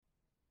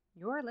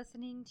You're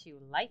listening to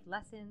Life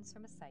Lessons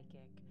from a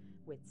Psychic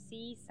with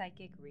C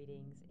Psychic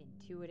Readings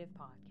Intuitive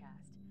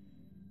Podcast,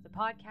 the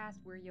podcast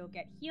where you'll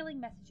get healing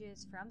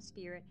messages from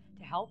Spirit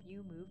to help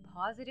you move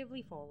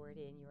positively forward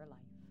in your life.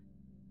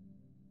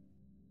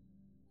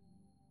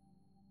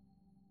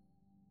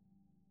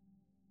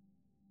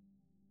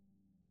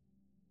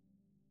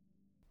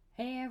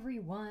 Hey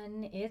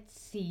everyone, it's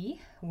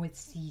C with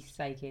C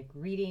Psychic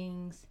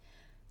Readings.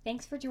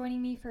 Thanks for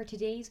joining me for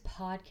today's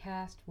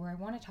podcast where I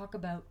want to talk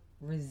about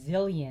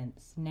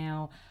resilience.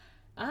 Now,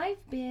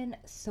 I've been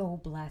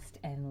so blessed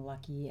and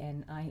lucky,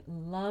 and I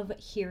love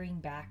hearing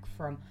back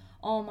from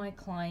all my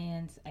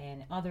clients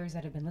and others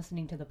that have been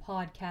listening to the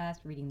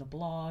podcast, reading the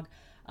blog.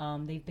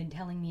 They've been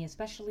telling me,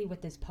 especially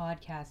with this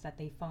podcast, that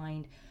they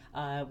find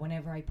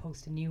whenever I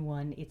post a new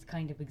one, it's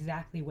kind of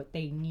exactly what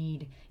they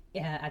need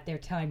at their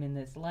time in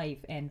this life.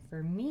 And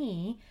for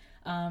me,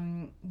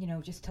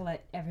 just to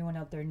let everyone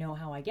out there know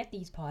how I get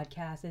these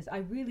podcasts is I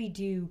really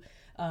do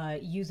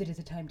use it as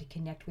a time to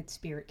connect with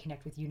Spirit,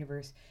 connect with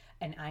Universe.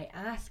 And I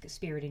ask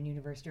Spirit and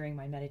Universe during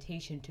my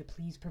meditation to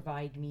please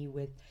provide me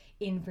with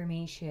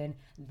information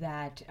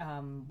that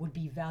would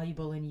be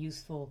valuable and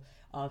useful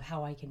of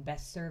how I can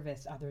best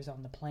service others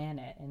on the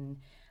planet. And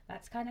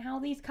that's kind of how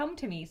these come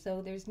to me.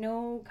 So there's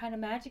no kind of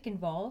magic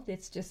involved.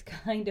 It's just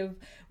kind of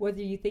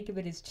whether you think of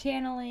it as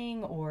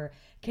channeling or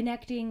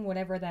connecting,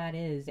 whatever that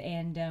is.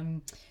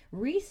 And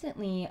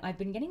recently, I've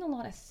been getting a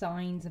lot of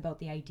signs about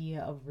the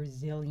idea of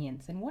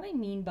resilience. And what I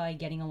mean by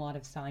getting a lot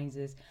of signs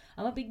is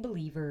I'm a big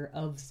believer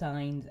of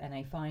signs, and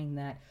I find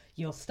that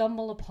you'll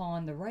stumble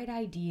upon the right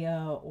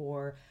idea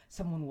or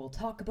someone will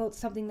talk about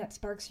something that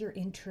sparks your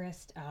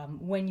interest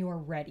when you're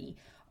ready.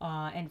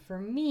 And for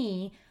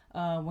me,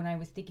 when I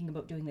was thinking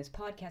about doing this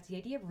podcast, the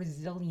idea of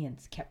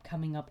resilience kept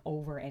coming up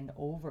over and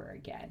over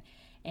again.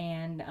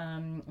 And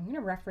I'm going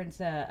to reference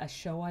a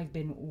show I've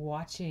been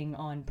watching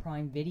on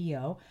Prime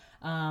Video,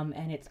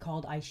 and it's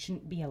called I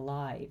Shouldn't Be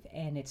Alive.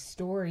 And it's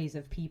stories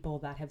of people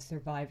that have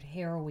survived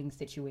harrowing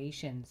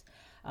situations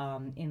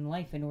in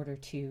life in order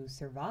to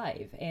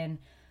survive. And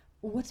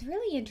what's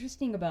really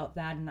interesting about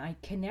that, and I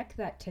connect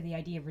that to the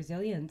idea of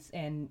resilience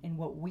and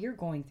what we're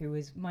going through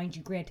is, mind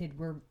you, granted,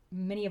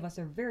 many of us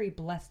are very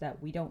blessed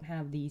that we don't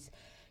have these,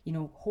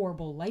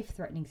 horrible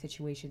life-threatening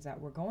situations that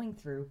we're going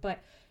through.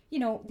 But,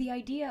 the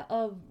idea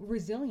of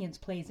resilience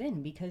plays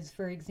in because,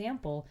 for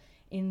example,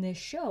 in this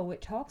show,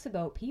 it talks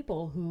about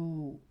people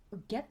who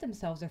get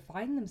themselves or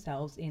find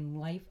themselves in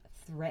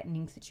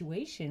life-threatening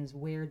situations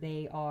where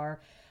they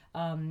are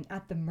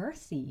at the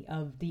mercy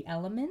of the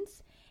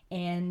elements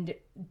and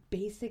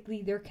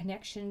basically their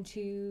connection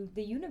to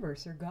the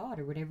universe or God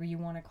or whatever you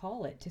want to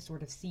call it to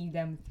sort of see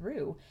them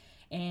through.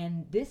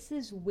 And this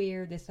is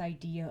where this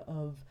idea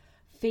of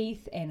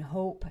faith and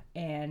hope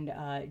and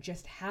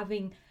just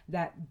having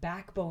that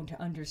backbone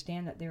to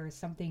understand that there is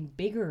something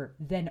bigger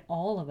than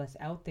all of us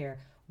out there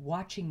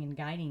watching and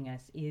guiding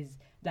us is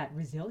that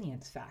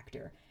resilience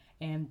factor.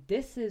 And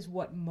this is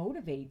what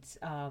motivates,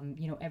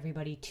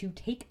 everybody to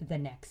take the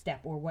next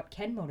step, or what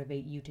can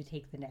motivate you to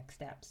take the next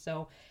step.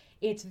 So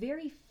it's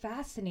very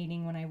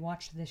fascinating when I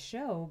watch this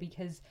show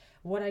because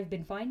what I've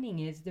been finding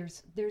is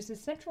there's a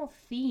central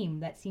theme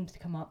that seems to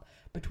come up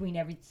between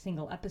every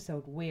single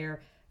episode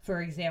where,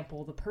 for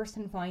example, the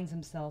person finds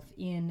himself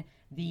in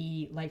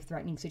the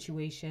life-threatening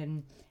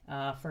situation.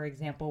 For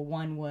example,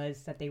 one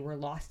was that they were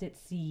lost at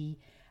sea.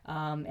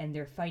 And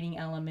they're fighting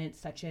elements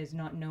such as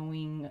not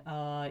knowing,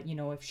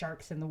 if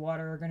sharks in the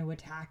water are going to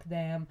attack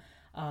them,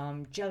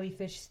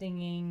 jellyfish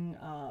stinging,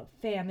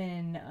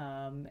 famine,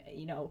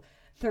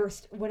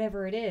 thirst,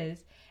 whatever it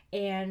is.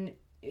 And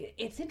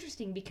it's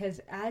interesting because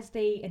as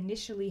they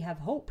initially have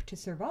hope to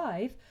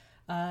survive,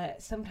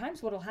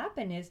 sometimes what'll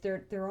happen is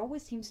there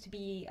always seems to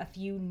be a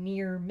few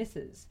near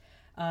misses.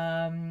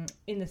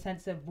 In the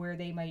sense of where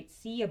they might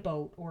see a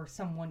boat or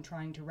someone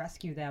trying to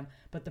rescue them,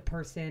 but the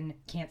person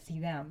can't see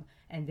them,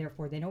 and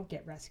therefore they don't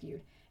get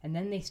rescued. And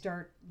then they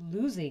start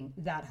losing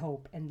that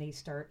hope, and they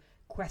start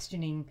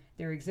questioning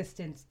their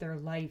existence, their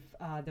life,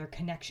 their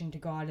connection to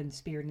God and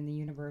Spirit and the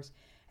universe.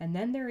 And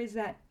then there is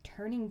that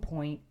turning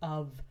point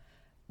of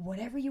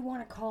whatever you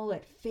want to call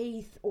it,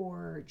 faith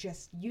or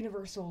just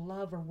universal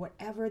love or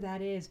whatever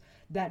that is,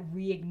 that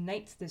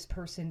reignites this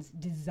person's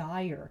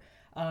desire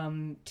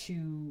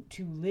to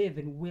live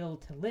and will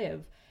to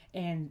live.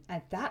 And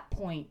at that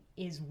point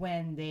is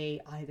when they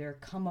either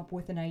come up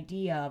with an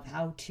idea of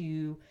how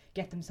to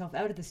get themselves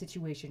out of the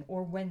situation,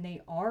 or when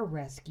they are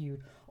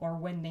rescued, or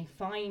when they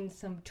find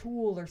some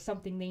tool or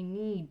something they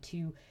need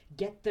to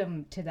get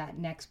them to that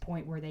next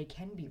point where they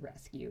can be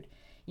rescued.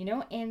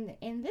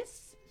 And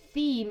this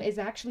theme is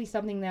actually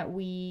something that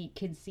we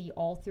can see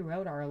all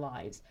throughout our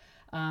lives.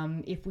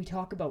 If we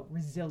talk about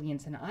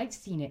resilience, and I've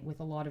seen it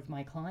with a lot of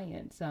my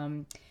clients,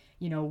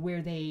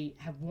 where they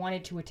have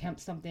wanted to attempt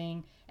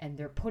something and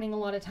they're putting a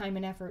lot of time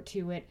and effort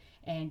to it.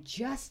 And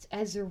just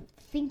as they're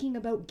thinking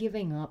about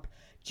giving up,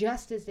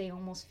 just as they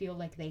almost feel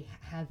like they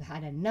have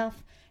had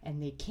enough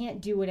and they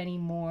can't do it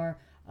anymore,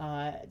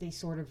 they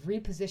sort of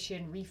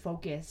reposition,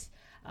 refocus,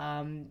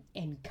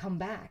 and come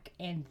back.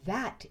 And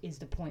that is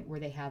the point where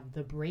they have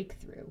the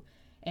breakthrough.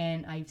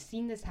 And I've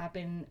seen this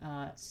happen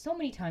so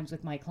many times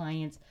with my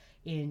clients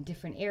in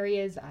different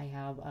areas. I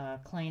have a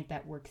client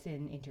that works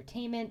in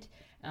entertainment,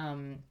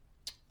 and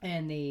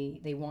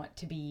they want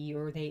to be,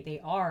 or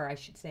they are, I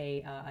should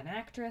say, an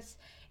actress.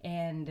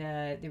 And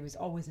there was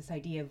always this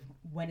idea of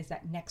when is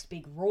that next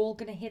big role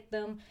going to hit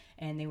them,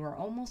 and they were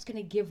almost going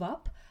to give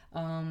up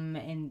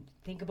and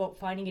think about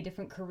finding a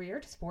different career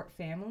to support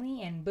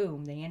family, and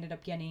boom, they ended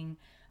up getting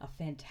a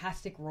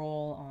fantastic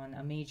role on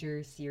a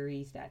major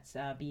series that's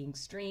being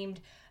streamed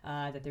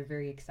that they're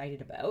very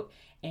excited about.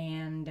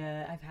 And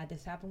I've had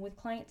this happen with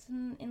clients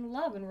in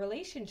love and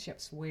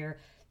relationships where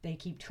they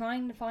keep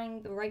trying to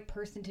find the right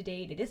person to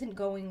date. It isn't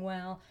going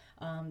well.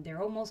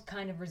 They're almost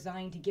kind of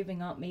resigned to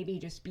giving up, maybe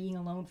just being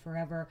alone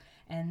forever.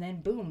 And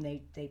then boom,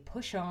 they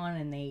push on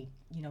and they,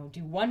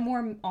 do one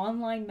more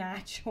online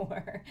match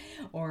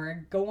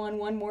or go on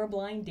one more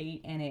blind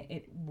date, and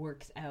it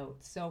works out.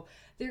 So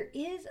there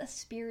is a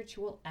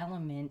spiritual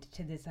element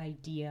to this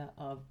idea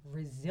of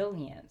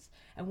resilience.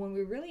 And when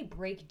we really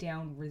break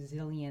down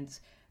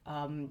resilience,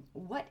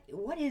 what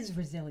is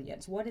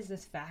resilience? What is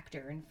this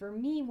factor? And for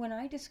me, when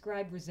I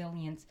describe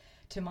resilience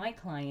to my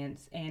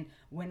clients and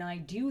when I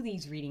do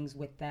these readings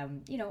with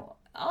them,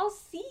 I'll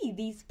see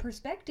these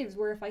perspectives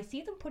where if I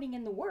see them putting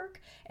in the work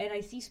and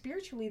I see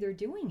spiritually they're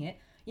doing it,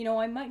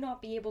 I might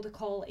not be able to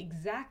call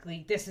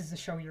exactly this is the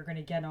show you're going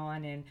to get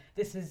on and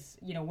this is,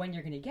 when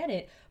you're going to get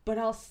it, but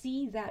I'll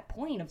see that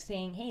point of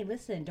saying, hey,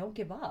 listen, don't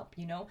give up.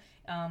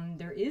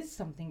 There is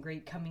something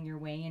great coming your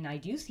way, and I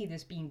do see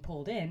this being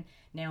pulled in.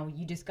 Now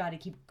you just got to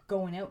keep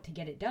going out to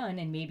get it done,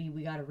 and maybe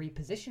we got to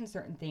reposition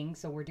certain things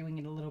so we're doing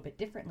it a little bit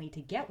differently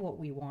to get what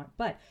we want,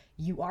 but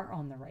you are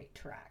on the right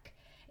track.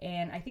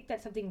 And I think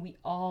that's something we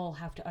all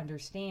have to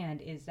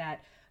understand, is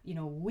that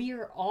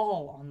we're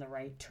all on the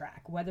right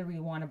track, whether we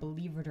want to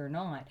believe it or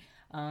not.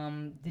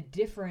 The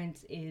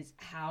difference is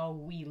how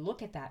we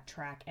look at that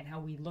track and how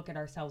we look at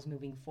ourselves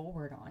moving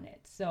forward on it.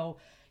 So,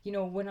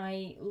 when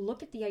I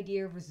look at the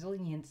idea of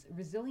resilience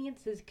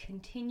is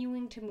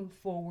continuing to move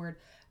forward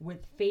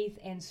with faith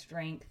and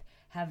strength,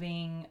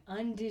 having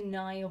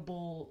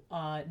undeniable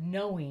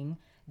knowing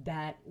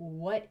that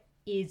what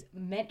is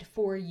meant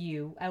for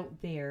you out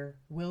there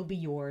will be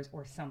yours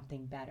or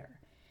something better.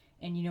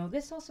 And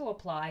this also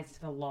applies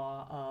to the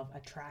law of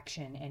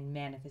attraction and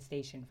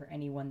manifestation for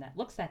anyone that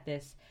looks at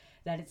this,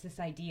 that it's this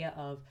idea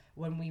of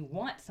when we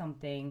want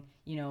something,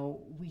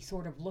 we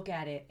sort of look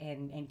at it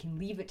and can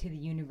leave it to the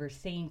universe,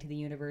 saying to the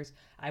universe,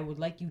 I would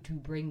like you to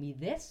bring me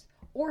this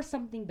or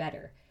something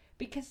better.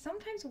 Because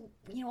sometimes,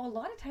 a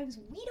lot of times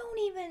we don't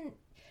even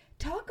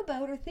talk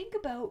about or think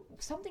about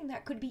something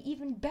that could be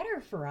even better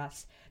for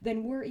us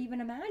than we're even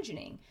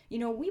imagining.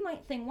 We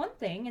might think one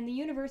thing and the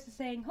universe is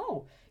saying,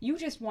 oh, you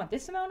just want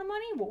this amount of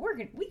money? Well,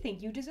 we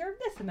think you deserve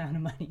this amount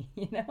of money,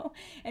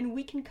 and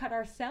we can cut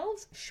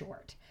ourselves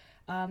short.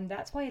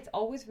 That's why it's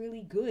always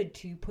really good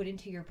to put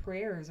into your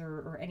prayers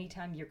or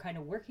anytime you're kind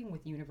of working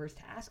with the universe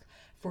to ask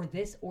for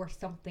this or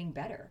something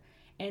better.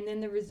 And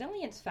then the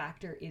resilience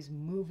factor is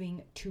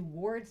moving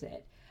towards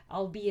it,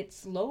 albeit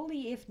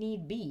slowly if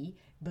need be,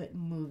 but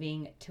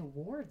moving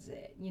towards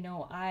it.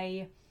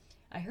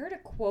 I heard a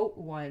quote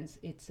once.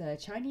 It's a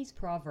Chinese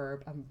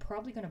proverb. I'm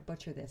probably going to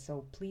butcher this,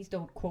 so please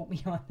don't quote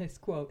me on this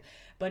quote.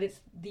 But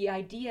the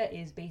idea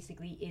is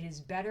basically it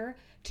is better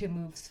to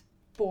move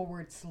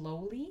forward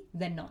slowly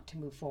than not to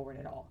move forward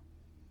at all,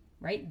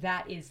 right?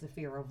 That is the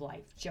fear of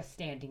life, just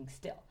standing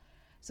still.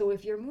 So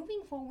if you're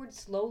moving forward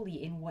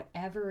slowly in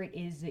whatever it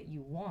is that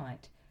you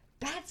want,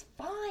 that's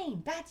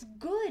fine. That's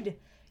good.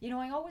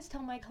 I always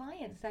tell my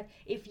clients that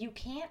if you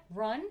can't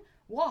run,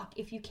 walk.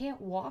 If you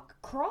can't walk,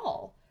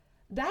 crawl.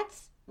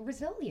 That's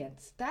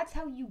resilience. That's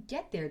how you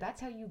get there. That's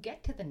how you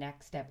get to the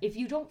next step. If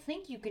you don't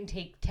think you can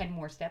take 10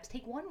 more steps,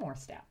 take one more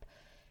step.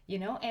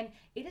 And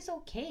it is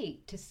okay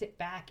to sit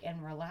back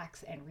and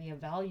relax and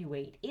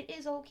reevaluate. It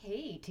is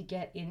okay to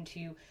get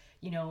into,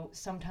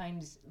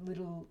 sometimes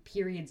little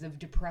periods of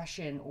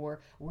depression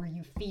or where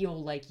you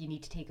feel like you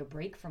need to take a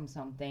break from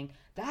something.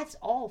 That's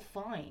all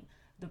fine.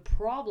 The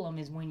problem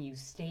is when you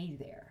stay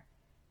there.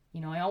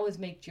 I always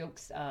make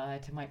jokes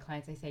to my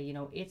clients. I say,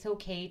 it's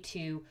okay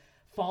to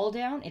fall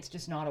down. It's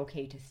just not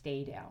okay to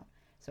stay down.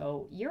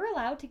 So you're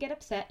allowed to get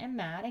upset and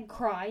mad and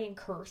cry and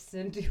curse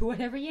and do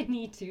whatever you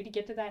need to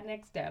get to that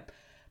next step.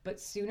 But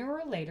sooner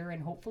or later,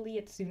 and hopefully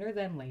it's sooner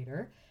than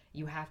later,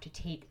 you have to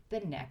take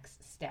the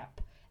next step.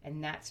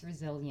 And that's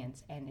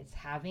resilience. And it's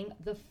having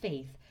the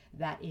faith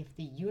that if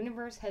the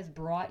universe has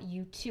brought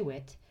you to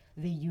it,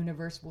 the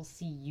universe will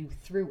see you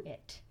through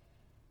it.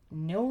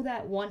 Know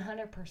that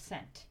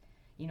 100%.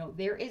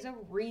 There is a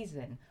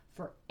reason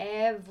for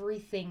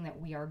everything that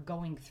we are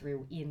going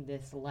through in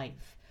this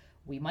life.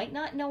 We might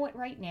not know it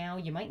right now.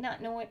 You might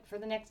not know it for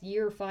the next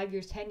year, 5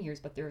 years, 10 years,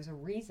 but there's a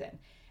reason.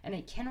 And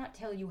I cannot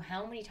tell you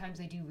how many times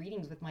I do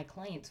readings with my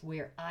clients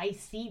where I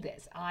see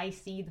this. I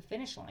see the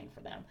finish line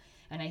for them.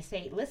 And I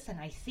say, listen,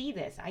 I see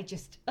this.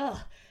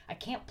 I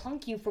can't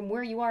plunk you from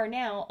where you are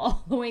now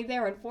all the way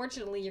there.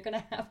 Unfortunately, you're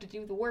going to have to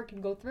do the work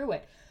and go through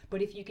it.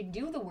 But if you can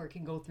do the work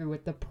and go through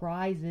it, the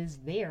prize is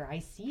there. I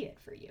see it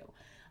for you.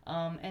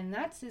 And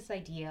that's this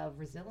idea of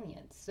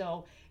resilience.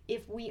 So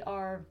if we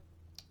are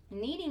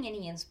needing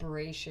any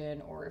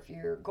inspiration, or if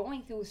you're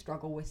going through a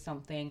struggle with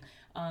something,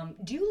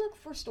 do look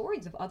for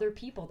stories of other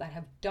people that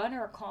have done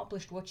or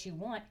accomplished what you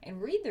want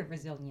and read their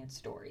resilience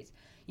stories.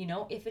 You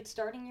know, if it's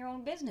starting your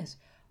own business,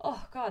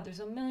 oh God,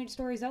 there's a million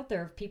stories out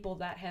there of people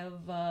that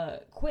have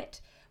quit,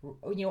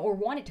 you know, or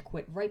wanted to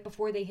quit right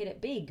before they hit it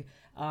big.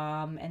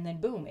 And then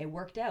boom, it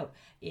worked out.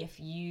 If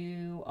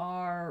you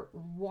are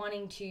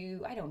wanting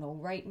to, I don't know,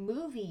 write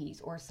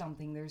movies or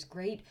something, there's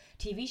great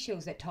TV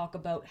shows that talk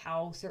about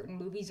how certain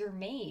movies are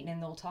made,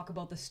 and they'll talk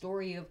about the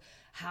story of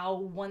how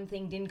one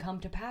thing didn't come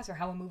to pass, or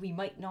how a movie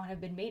might not have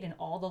been made, and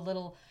all the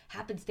little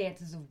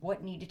happenstances of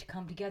what needed to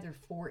come together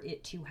for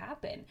it to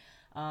happen.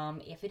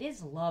 If it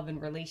is love and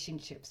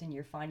relationships and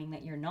you're finding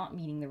that you're not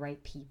meeting the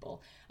right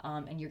people,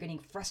 and you're getting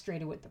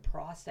frustrated with the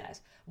process,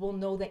 well,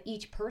 know that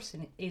each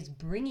person is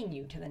bringing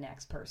you to the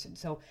next person.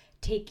 So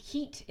take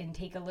heat and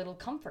take a little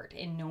comfort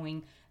in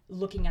knowing,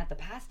 looking at the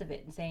past of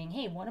it and saying,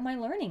 hey, what am I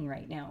learning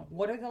right now?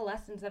 What are the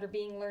lessons that are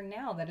being learned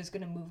now that is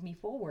going to move me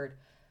forward?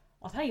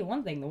 I'll tell you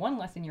one thing, the one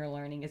lesson you're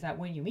learning is that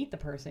when you meet the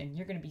person,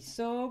 you're going to be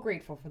so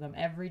grateful for them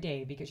every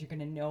day, because you're going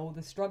to know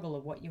the struggle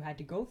of what you had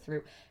to go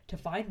through to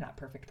find that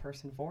perfect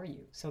person for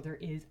you. So there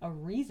is a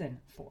reason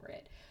for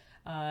it.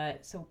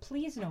 So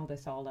please know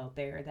this all out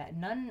there, that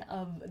none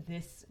of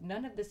this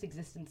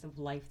existence of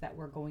life that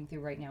we're going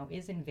through right now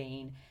is in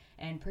vain.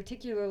 And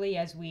particularly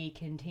as we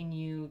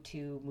continue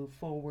to move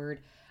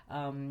forward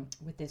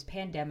with this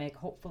pandemic,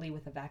 hopefully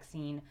with a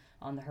vaccine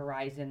on the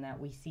horizon that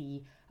we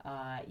see,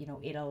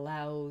 it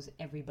allows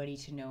everybody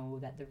to know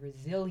that the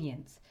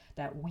resilience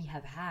that we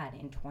have had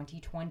in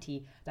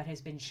 2020, that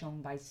has been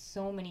shown by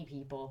so many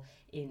people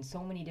in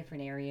so many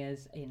different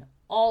areas in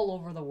all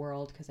over the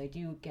world, because I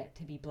do get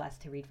to be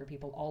blessed to read for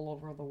people all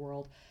over the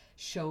world,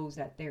 shows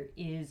that there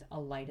is a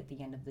light at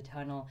the end of the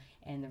tunnel,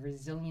 and the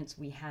resilience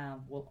we have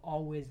will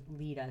always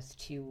lead us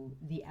to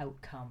the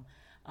outcome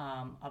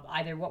of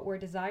either what we're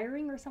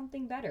desiring or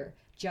something better,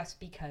 just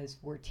because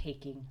we're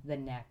taking the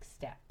next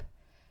step.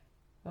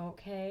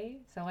 Okay,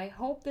 so I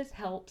hope this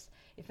helps.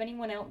 If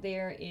anyone out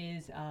there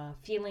is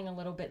feeling a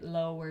little bit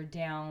low or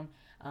down,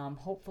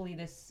 hopefully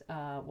this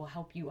will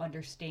help you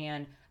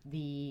understand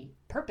the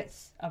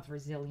purpose of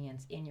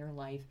resilience in your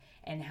life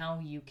and how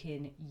you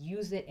can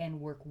use it and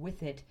work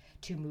with it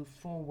to move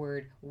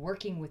forward,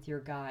 working with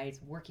your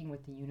guides, working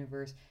with the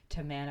universe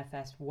to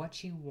manifest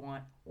what you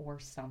want or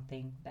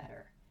something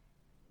better.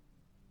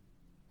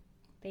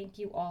 Thank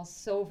you all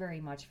so very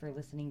much for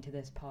listening to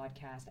this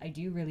podcast. I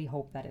do really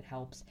hope that it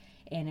helps.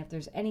 And if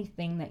there's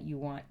anything that you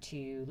want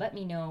to let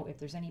me know, if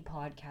there's any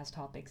podcast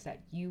topics that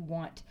you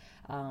want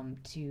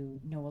to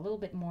know a little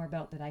bit more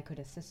about that I could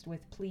assist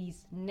with,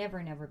 please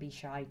never be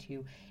shy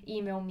to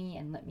email me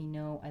and let me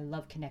know. I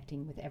love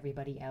connecting with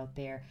everybody out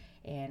there.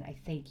 And I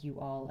thank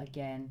you all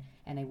again.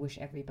 And I wish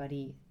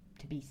everybody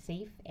to be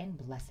safe, and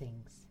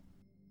blessings.